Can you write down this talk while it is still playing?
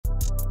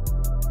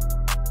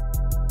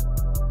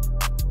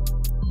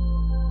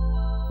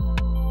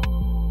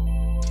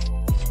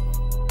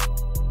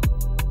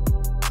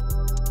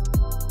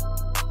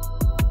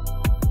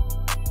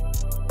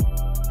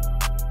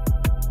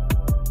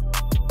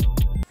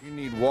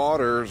Need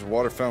water. There's a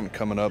water fountain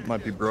coming up.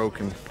 Might be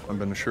broken. I've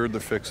been assured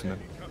they're fixing it.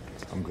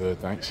 I'm good,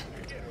 thanks.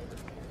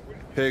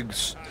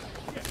 Pigs.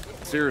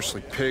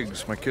 Seriously,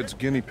 pigs. My kids'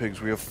 guinea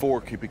pigs. We have 4.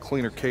 Keep a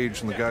cleaner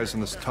cage than the guys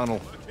in this tunnel.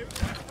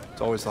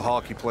 It's always the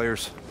hockey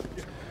players.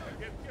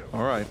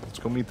 All right, let's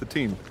go meet the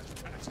team.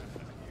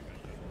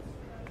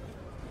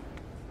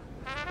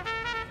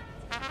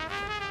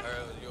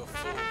 You're a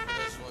fool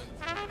for this one.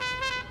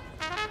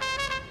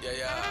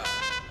 Yeah.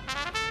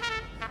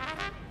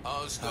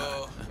 Old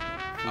school.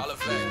 All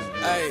of it.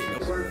 Hey.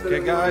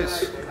 Okay,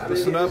 guys,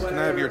 listen up. Can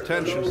I have your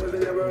attention?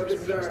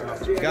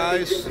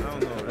 Guys,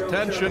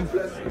 attention.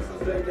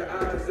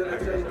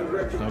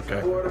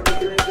 Okay.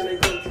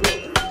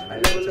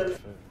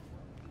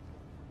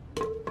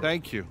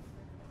 Thank you.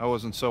 I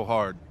wasn't so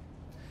hard.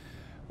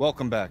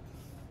 Welcome back.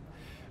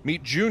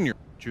 Meet Junior.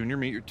 Junior,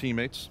 meet your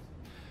teammates.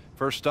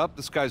 First up,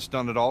 this guy's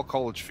done it all.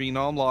 College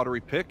phenom,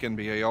 lottery pick,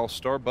 NBA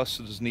All-Star,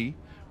 busted his knee,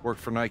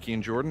 worked for Nike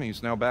and Jordan.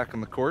 He's now back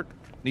on the court.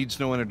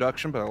 Needs no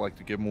introduction, but I like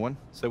to give him one.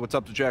 Say what's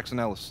up to Jackson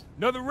Ellis.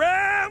 Another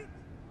round,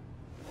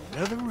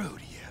 another rodeo.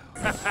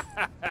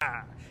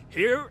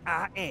 Here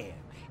I am,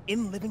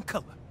 in living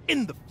color,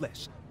 in the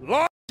flesh,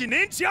 large and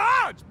in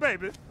charge,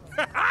 baby.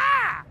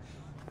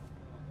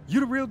 You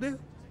the real deal?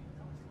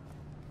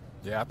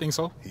 Yeah, I think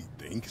so. He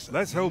thinks so.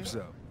 Let's hope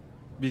so,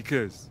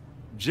 because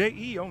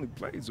J.E. only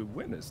plays with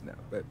winners now,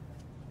 baby.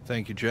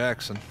 Thank you,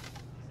 Jackson.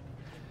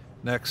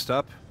 Next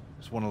up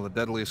is one of the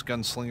deadliest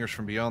gunslingers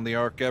from beyond the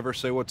arc ever.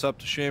 Say what's up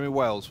to Shammy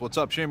Wells. What's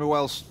up, Shammy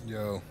Wells?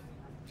 Yo,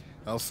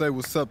 I'll say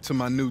what's up to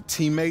my new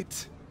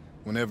teammate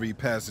whenever he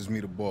passes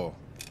me the ball.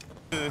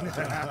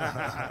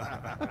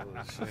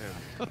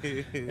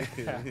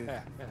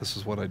 This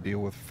is what I deal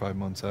with for 5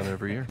 months out of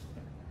every year.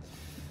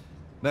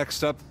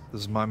 Next up,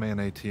 this is my man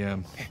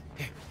ATM.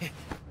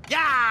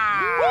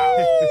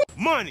 Yeah!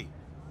 Money,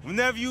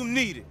 whenever you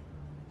need it,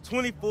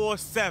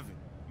 24/7.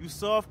 You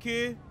soft,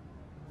 kid?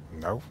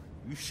 No.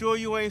 You sure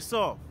you ain't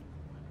soft?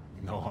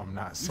 No, I'm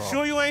not You soft.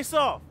 sure you ain't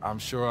soft? I'm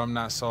sure I'm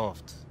not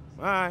soft.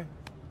 All right.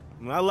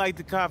 Well, I like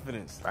the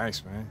confidence.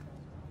 Thanks, man.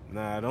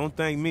 Nah, don't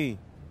thank me.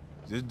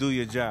 Just do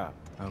your job.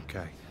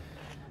 Okay.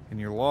 In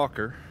your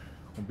locker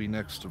will be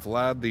next to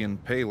Vlad the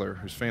Impaler,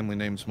 whose family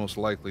name's most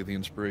likely the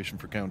inspiration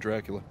for Count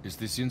Dracula. Is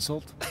this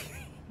insult?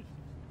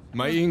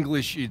 My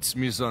English, it's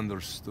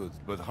misunderstood,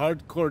 but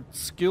hardcore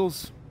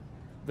skills,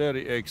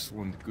 very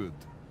excellent, good.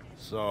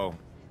 So,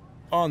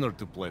 honored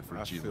to play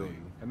for G League.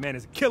 That man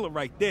is a killer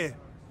right there.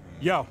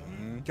 Yo,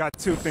 got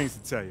 2 things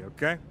to tell you,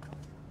 okay?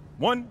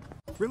 One,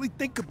 really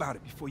think about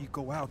it before you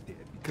go out there.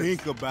 Because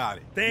Think about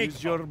it. think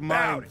Use your about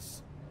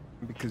minds.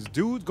 it. Because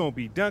dude's gonna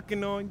be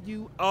dunking on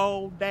you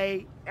all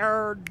day,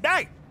 every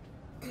day.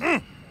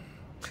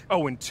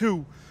 Oh, and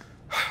 2,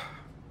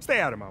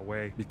 stay out of my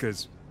way.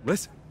 Because,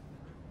 listen,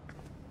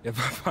 if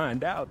I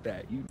find out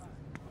that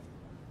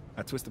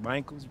I twisted my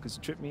ankles because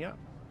you tripped me up.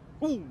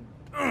 Ooh.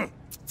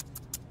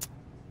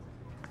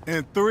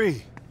 And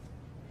 3,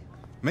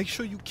 make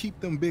sure you keep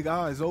them big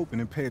eyes open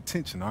and pay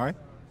attention, all right?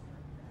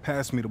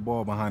 Pass me the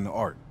ball behind the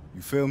arc.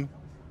 You feel me?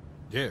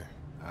 Yeah.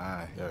 All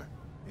right. Yeah.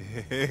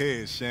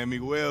 Yeah, Shammy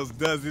Wells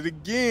does it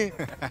again.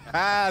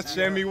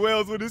 Shammy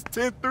Wells with his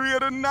 10th 3 of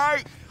the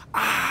night.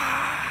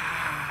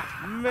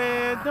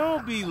 Man,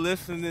 don't be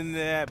listening to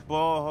that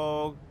ball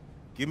hog.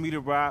 Give me the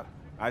rock.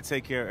 I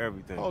take care of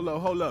everything.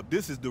 Hold up.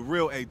 This is the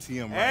real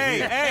ATM right Hey,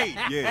 here. hey,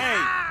 Yeah.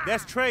 hey,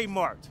 that's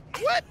trademarked.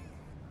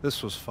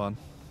 This was fun.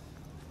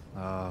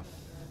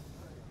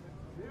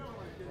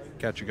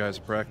 Catch you guys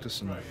at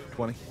practice in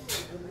 20.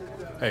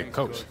 Hey,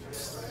 coach.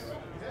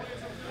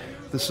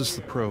 This is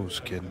the pros,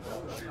 kid.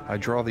 I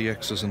draw the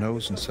X's and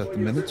O's and set the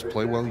minutes.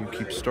 Play well, you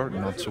keep starting.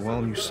 Not so well,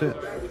 and you sit.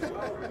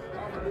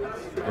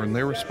 Earn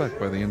their respect.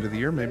 By the end of the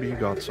year, maybe you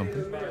got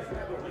something.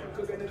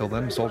 Till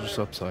then, it's all just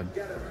upside.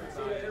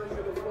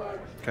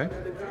 Okay?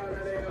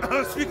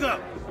 Speak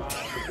up.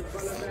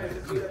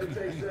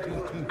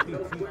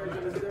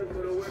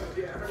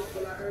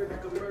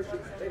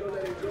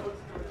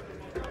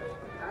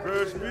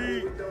 First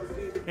meet.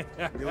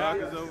 Your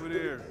locker's over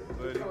there,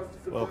 buddy.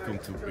 Welcome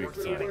to Big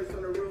Time.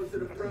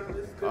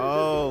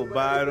 Oh,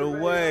 by the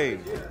way,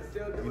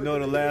 you know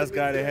the last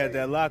guy that had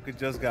that locker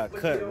just got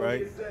cut,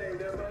 right?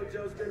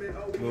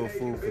 Little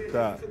food for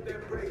thought.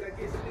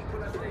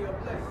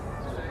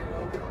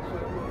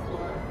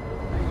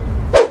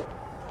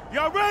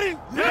 Y'all ready?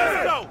 Yeah.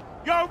 Let's go.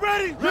 Y'all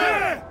ready?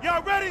 Yeah.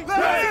 Y'all ready?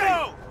 Let's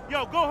go.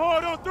 Yo, go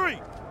hard on 3.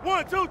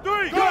 1, 2,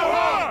 3. Go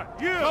hard.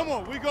 Yeah. Come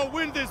on, we gonna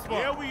win this one.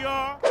 Yeah, we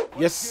are.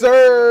 Yes,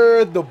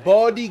 sir. The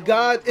Baldy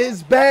God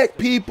is back,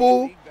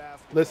 people.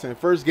 Listen,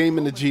 first game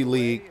in the G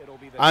League.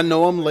 I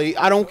know I'm late.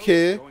 I don't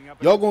care.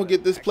 Y'all gonna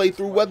get this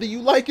playthrough whether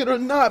you like it or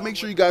not. Make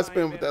sure you guys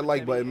spam with that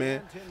like button,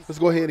 man. Let's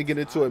go ahead and get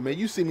into it, man.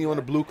 You see me on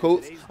the blue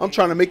coats. I'm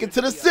trying to make it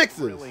to the 6s.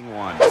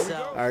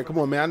 All right, come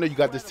on, man. I know you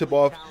got this tip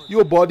off. You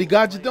a Baldy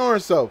God, your darn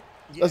self.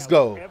 Let's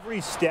go.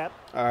 Every step.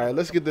 All right,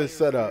 let's get this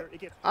set up.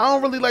 I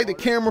don't really like the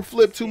camera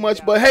flip too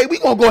much, but hey, we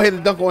gonna go ahead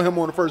and dunk on him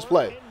on the first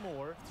play.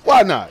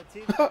 Why not?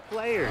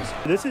 Players.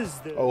 This is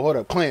the Oh, hold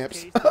up,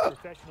 clamps.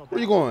 Where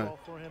you going?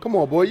 Come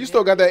on, boy. You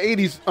still got that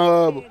 80s.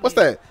 What's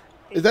that?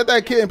 Is that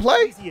kid in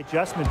play? Easy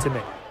adjustment to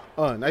make.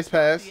 Nice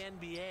pass.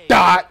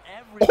 Dot.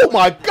 Oh,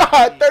 my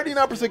God.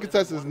 39%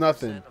 contested is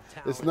nothing.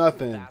 It's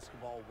nothing. You know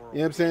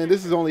what I'm saying?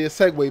 This is only a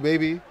segue,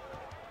 baby.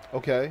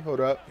 Okay,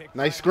 hold up.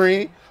 Nice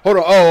screen. Hold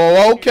on.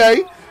 Oh,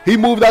 okay. He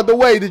moved out the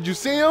way. Did you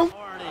see him?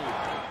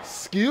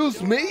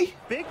 Excuse me?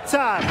 Big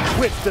time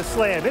with the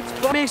slam.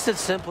 It makes it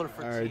simpler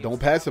for all right, don't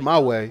pass it my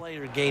way.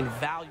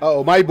 Uh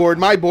oh, my board.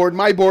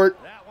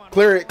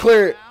 Clear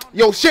it.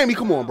 Yo, Shammy,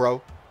 come on,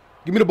 bro.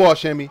 Give me the ball,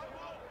 Shammy.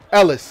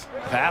 Ellis.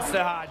 Pass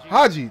to Haji.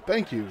 Haji,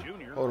 thank you.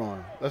 Hold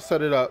on. Let's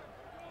set it up.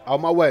 Out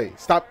my way.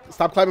 Stop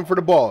clapping for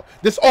the ball.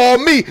 This all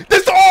me.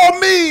 It's all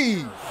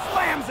me.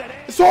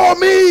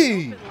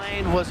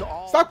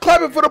 Stop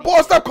clapping for the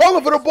ball. Stop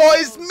calling for the ball.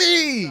 It's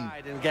me.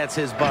 And gets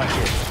his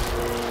bucket.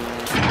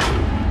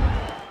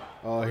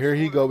 Oh, here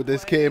he go with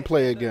this kid and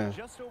play again.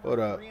 Hold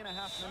up.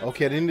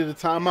 Okay, they need a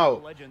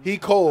timeout. He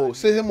cold.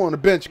 Sit him on the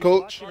bench,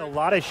 coach. A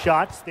lot of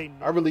shots.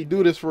 I really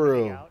do this for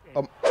real.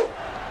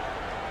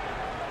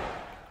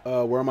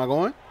 Where am I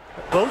going?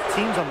 Both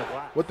teams on the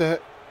glass. What the heck?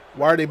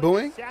 Why are they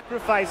booing?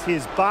 Sacrifice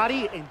his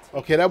body and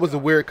okay, that was a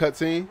weird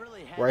cutscene.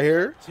 Right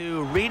here.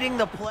 To reading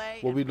the play.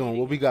 What we doing?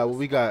 What we got?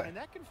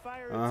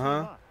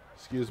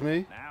 Excuse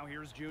me. Now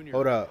here's Junior.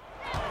 Hold up.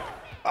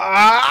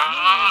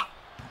 I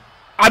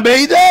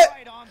made that.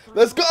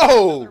 Let's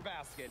go.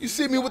 You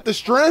see me with the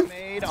strength?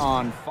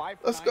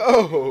 Let's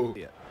go.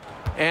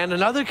 And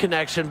another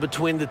connection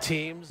between the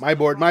teams. My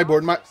board.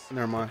 Never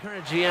mind.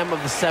 Current GM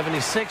of the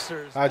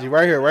 76ers. Haji,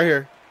 right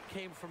here.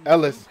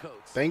 Ellis.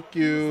 Thank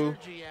you.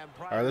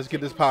 All right, let's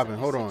get this popping.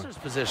 Hold on.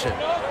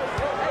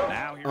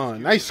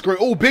 Nice screen.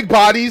 Oh, big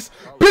bodies.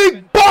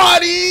 Big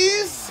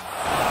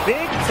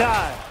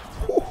time.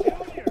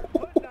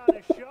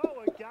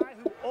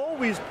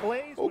 Always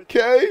plays.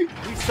 Okay.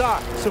 We saw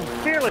some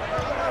fearless.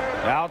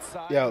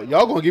 Outside. Yo,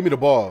 y'all gonna give me the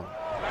ball.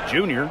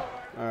 Junior.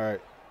 All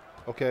right.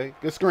 Okay.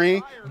 Good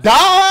screen.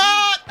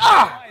 Dot.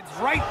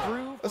 Right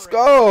through. Let's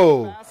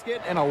go.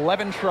 Basket and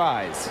 11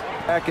 tries.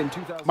 Back in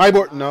 2000. My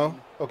board. No.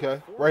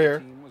 Okay. Right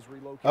here.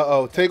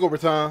 Uh-oh. Takeover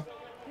time.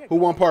 Who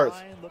won parts?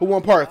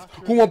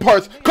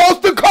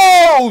 Coast to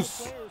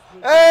coast.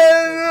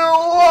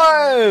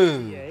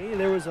 And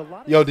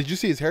one. Yo, did you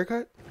see his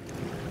haircut?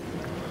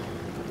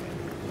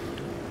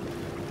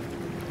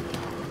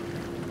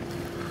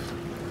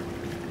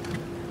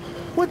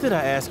 What did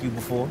I ask you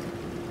before?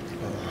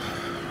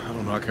 I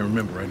don't know. I can't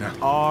remember right now.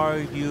 Are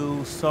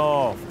you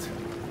soft?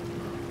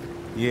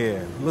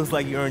 Yeah, looks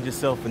like you earned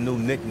yourself a new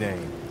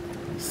nickname.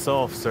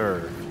 Soft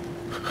serve.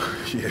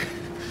 Yeah,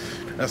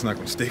 that's not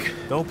gonna stick.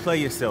 Don't play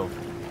yourself.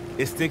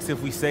 It sticks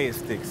if we say it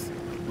sticks.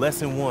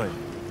 Lesson 1,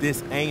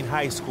 this ain't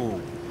high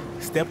school.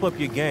 Step up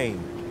your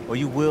game, or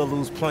you will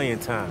lose playing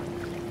time.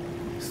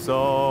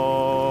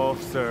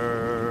 Soft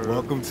serve.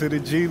 Welcome to the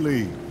G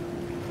League.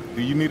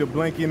 Do you need a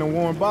blankie and a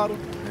warm bottle?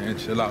 Man,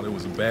 chill out. It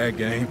was a bad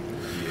game.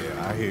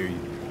 Yeah, I hear you.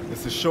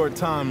 It's a short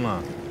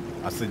timeline.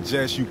 I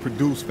suggest you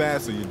produce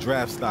fast or your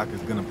draft stock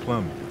is gonna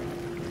plummet.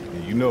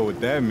 And you know what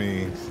that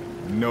means.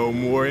 No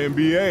more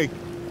NBA.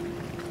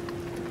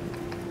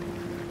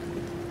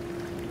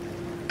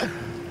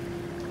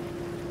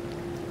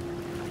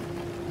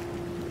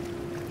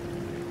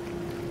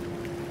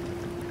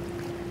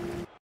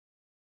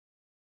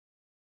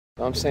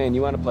 I'm saying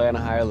you want to play on a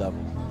higher level,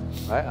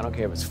 right? I don't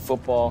care if it's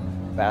football,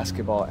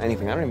 basketball,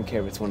 anything. I don't even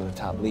care if it's one of the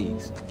top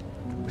leagues.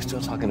 We're still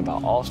talking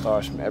about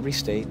all-stars from every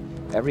state,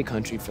 every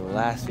country for the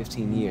last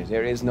 15 years.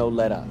 There is no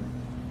let-up.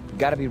 You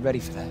got to be ready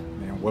for that.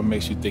 Man, what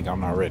makes you think I'm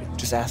not ready?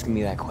 Just asking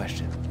me that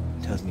question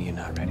tells me you're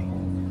not ready.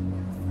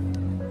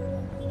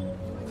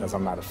 Because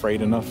I'm not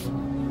afraid enough?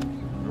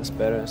 That's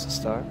better as a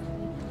start.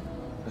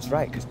 That's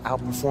right, because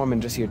outperforming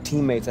just your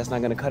teammates, that's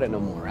not going to cut it no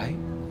more, right?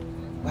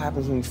 What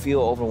happens when you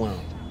feel overwhelmed?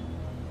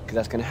 Because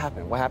that's going to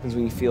happen. What happens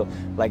when you feel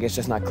like it's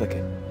just not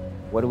clicking?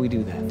 What do we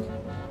do then?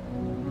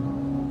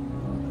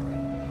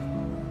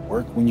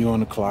 Work when you're on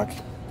the clock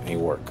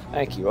ain't work.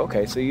 Thank you.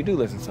 Okay, so you do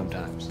listen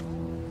sometimes.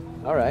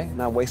 All right,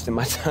 not wasting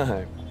my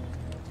time.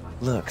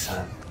 Look,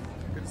 son.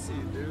 Good to see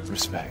you, dude.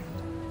 Respect.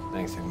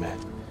 Thanks, man.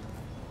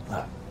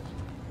 Look,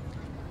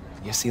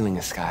 your ceiling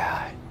is sky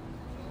high.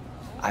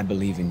 I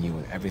believe in you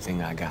with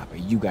everything I got, but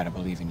you gotta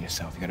believe in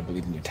yourself. You gotta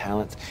believe in your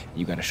talents.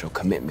 You gotta show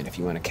commitment if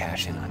you want to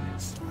cash in on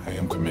this. I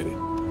am committed.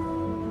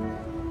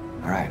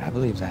 All right, I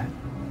believe that.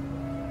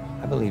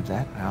 I believe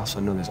that. I also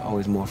know there's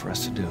always more for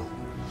us to do.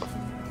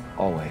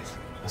 Always.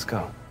 Let's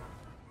go.